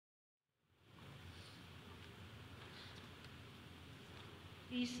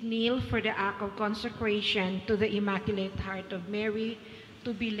Please kneel for the act of consecration to the Immaculate Heart of Mary,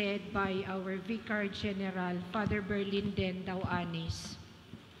 to be led by our Vicar General, Father Berlinden Dauanis.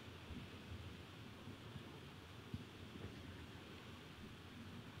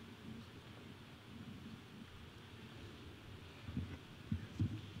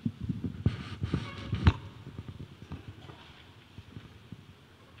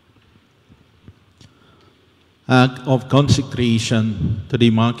 Act of consecration to the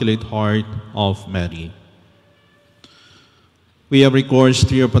Immaculate Heart of Mary. We have recourse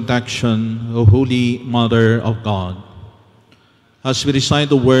to your protection, O Holy Mother of God. As we recite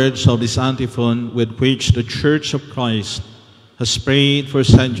the words of this antiphon with which the Church of Christ has prayed for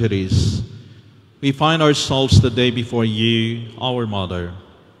centuries, we find ourselves today before you, our Mother,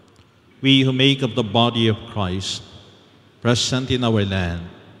 we who make up the body of Christ, present in our land,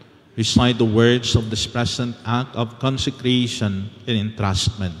 recite the words of this present act of consecration and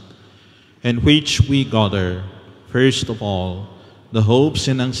entrustment, in which we gather, first of all, the hopes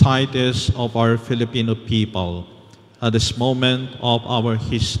and anxieties of our Filipino people at this moment of our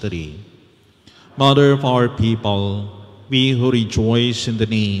history. Mother of our people, we who rejoice in the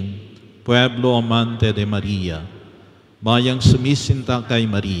name, Pueblo Amante de Maria, Bayang Sumisinta kay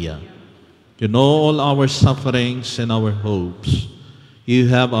Maria, you know all our sufferings and our hopes. You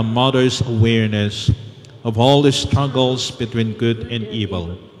have a mother's awareness of all the struggles between good and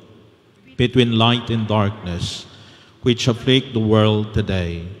evil, between light and darkness, which afflict the world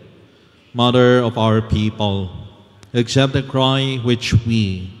today. Mother of our people, accept the cry which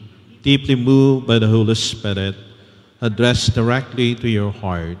we, deeply moved by the Holy Spirit, address directly to your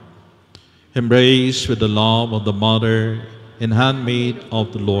heart. Embrace with the love of the Mother and handmaid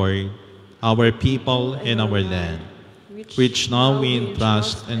of the Lord, our people and our land, which now we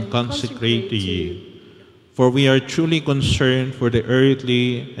entrust and consecrate to you. For we are truly concerned for the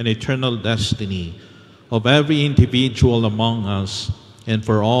earthly and eternal destiny of every individual among us and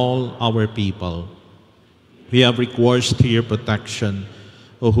for all our people. We have recourse to your protection,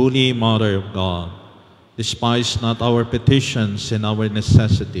 O Holy Mother of God. Despise not our petitions and our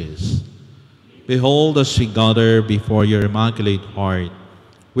necessities. Behold, as we gather before your Immaculate Heart,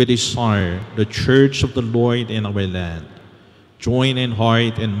 we desire the Church of the Lord in our land. Join in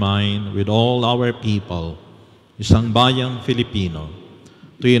heart and mind with all our people, isang bayang Filipino,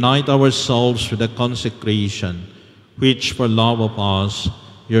 to unite ourselves with the consecration which for love of us,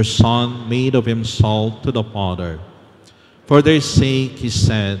 your Son made of himself to the Father. For their sake, he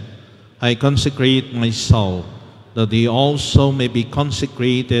said, I consecrate myself, that they also may be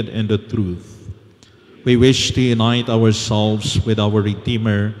consecrated in the truth. We wish to unite ourselves with our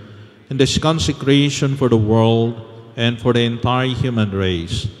Redeemer in this consecration for the world and for the entire human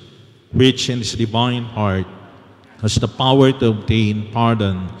race, which in his divine heart has the power to obtain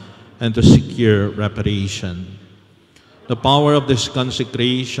pardon and to secure reparation. The power of this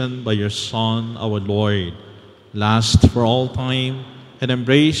consecration by your Son, our Lord, lasts for all time and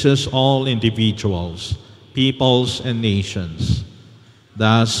embraces all individuals, peoples, and nations.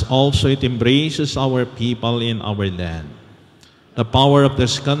 Thus also it embraces our people in our land. The power of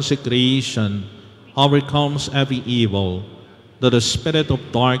this consecration overcomes every evil that the spirit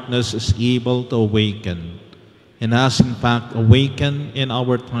of darkness is able to awaken, and has in fact awakened in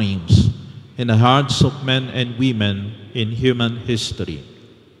our times, in the hearts of men and women in human history.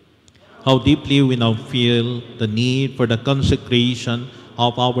 How deeply we now feel the need for the consecration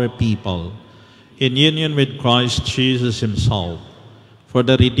of our people, in union with Christ Jesus himself, for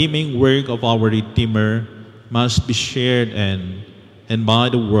the redeeming work of our Redeemer must be shared in and by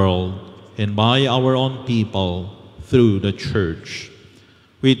the world and by our own people through the Church.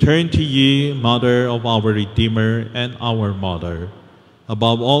 We turn to you, Mother of our Redeemer and our Mother.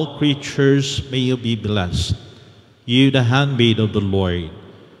 Above all creatures may you be blessed, you the handmaid of the Lord,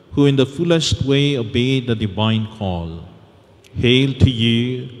 who in the fullest way obeyed the divine call. Hail to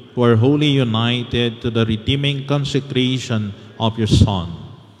you, who are wholly united to the redeeming consecration of your Son.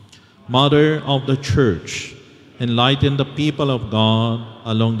 Mother of the Church, enlighten the people of God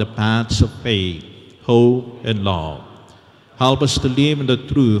along the paths of faith, hope, and love. Help us to live in the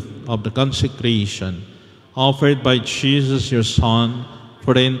truth of the consecration offered by Jesus, your Son,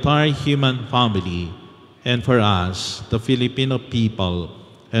 for the entire human family, and for us, the Filipino people,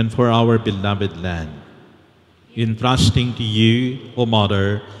 and for our beloved land. Entrusting to you, O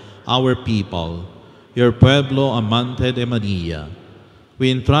Mother, our people, your Pueblo Amante de Maria, we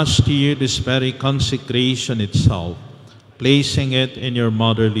entrust to you this very consecration itself, placing it in your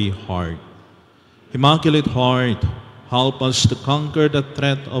motherly heart. Immaculate Heart, help us to conquer the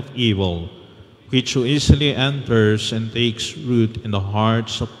threat of evil, which so easily enters and takes root in the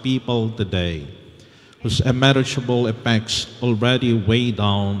hearts of people today, whose immeasurable effects already weigh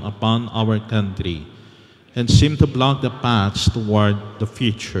down upon our country and seem to block the paths toward the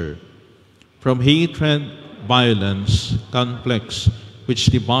future. From hatred, violence, conflicts, which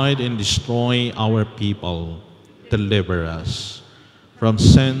divide and destroy our people, deliver us. From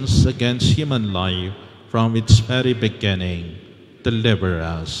sins against human life, from its very beginning, deliver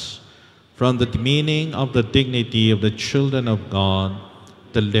us. From the demeaning of the dignity of the children of God,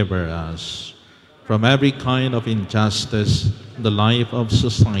 deliver us. From every kind of injustice in the life of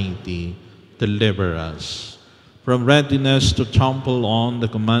society, deliver us. From readiness to trample on the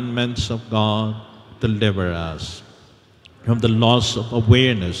commandments of God, deliver us. From the loss of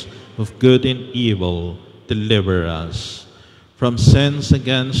awareness of good and evil, deliver us. From sins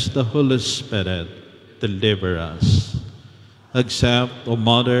against the Holy Spirit, deliver us. Accept, O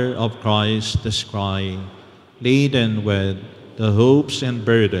Mother of Christ, this cry, laden with the hopes and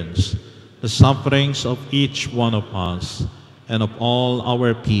burdens, the sufferings of each one of us and of all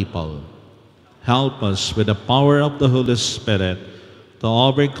our people. Help us with the power of the Holy Spirit to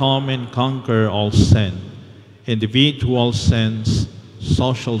overcome and conquer all sin, individual sins,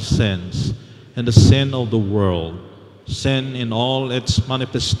 social sins, and the sin of the world, sin in all its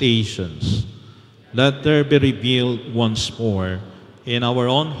manifestations. Let there be revealed once more in our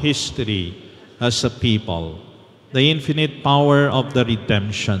own history as a people the infinite power of the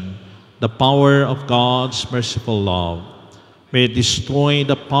redemption, the power of God's merciful love. May it destroy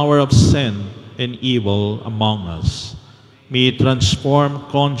the power of sin and evil among us. May it transform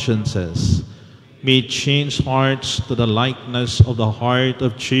consciences. May it change hearts to the likeness of the heart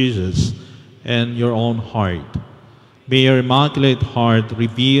of Jesus and your own heart. May your Immaculate Heart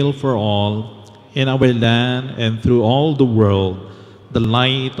reveal for all in our land and through all the world the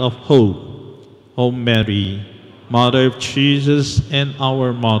light of hope. O Mary, Mother of Jesus and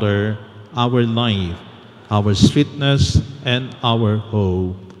our Mother, our life, our sweetness, and our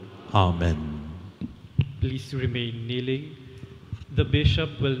hope. Amen. Please remain kneeling. The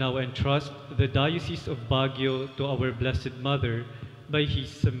Bishop will now entrust the Diocese of Baguio to our Blessed Mother by his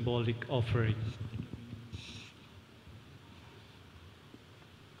symbolic offering.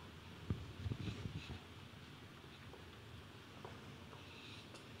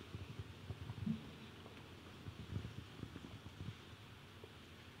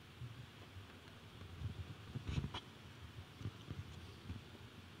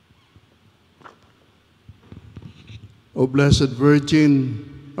 O Blessed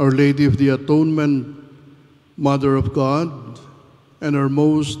Virgin, Our Lady of the Atonement, Mother of God, and our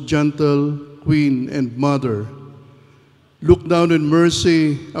most gentle Queen and Mother, look down in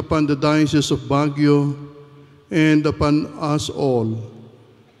mercy upon the Diocese of Baguio and upon us all,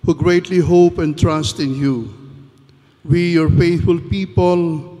 who greatly hope and trust in you. We, your faithful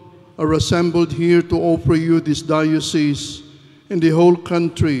people, are assembled here to offer you this diocese and the whole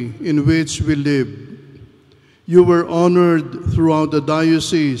country in which we live. You were honored throughout the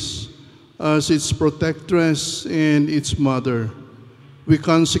diocese as its protectress and its mother. We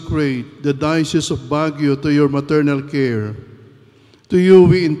consecrate the Diocese of Baguio to your maternal care. To you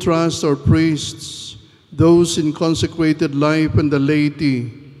we entrust our priests, those in consecrated life and the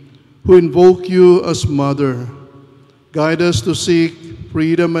laity, who invoke you as Mother. Guide us to seek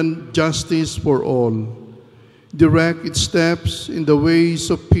freedom and justice for all. Direct its steps in the ways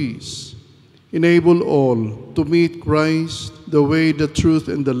of peace. Enable all to meet Christ, the way, the truth,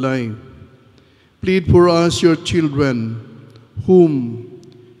 and the life. Plead for us, your children, whom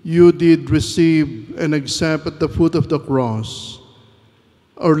you did receive and accept at the foot of the cross.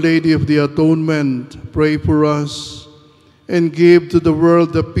 Our Lady of the Atonement, pray for us and give to the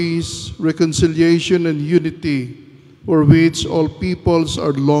world the peace, reconciliation, and unity for which all peoples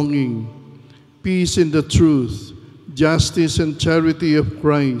are longing. Peace in the truth, justice and charity of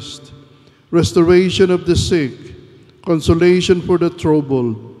Christ, restoration of the sick, consolation for the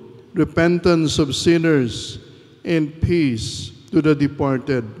troubled, repentance of sinners, and peace to the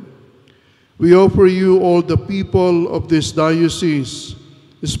departed. We offer you all the people of this diocese,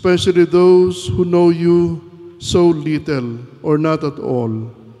 especially those who know you so little or not at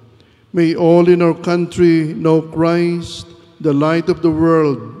all. May all in our country know Christ, the light of the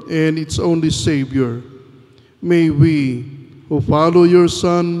world and its only Savior. May we, who follow your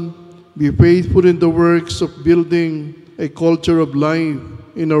Son, be faithful in the works of building a culture of life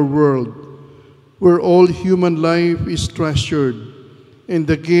in our world, where all human life is treasured and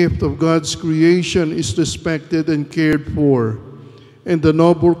the gift of God's creation is respected and cared for, and the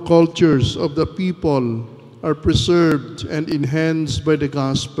noble cultures of the people are preserved and enhanced by the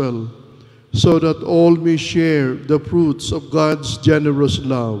gospel. so that all may share the fruits of God's generous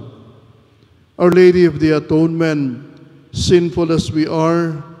love. Our Lady of the Atonement, sinful as we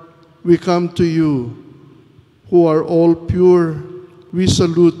are, we come to you, who are all pure. We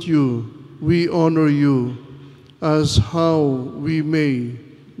salute you, we honor you, as how we may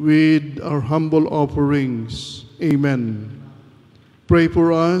with our humble offerings. Amen. Pray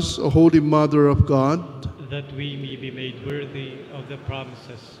for us, O Holy Mother of God, that we may be made worthy of the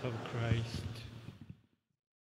promises of Christ.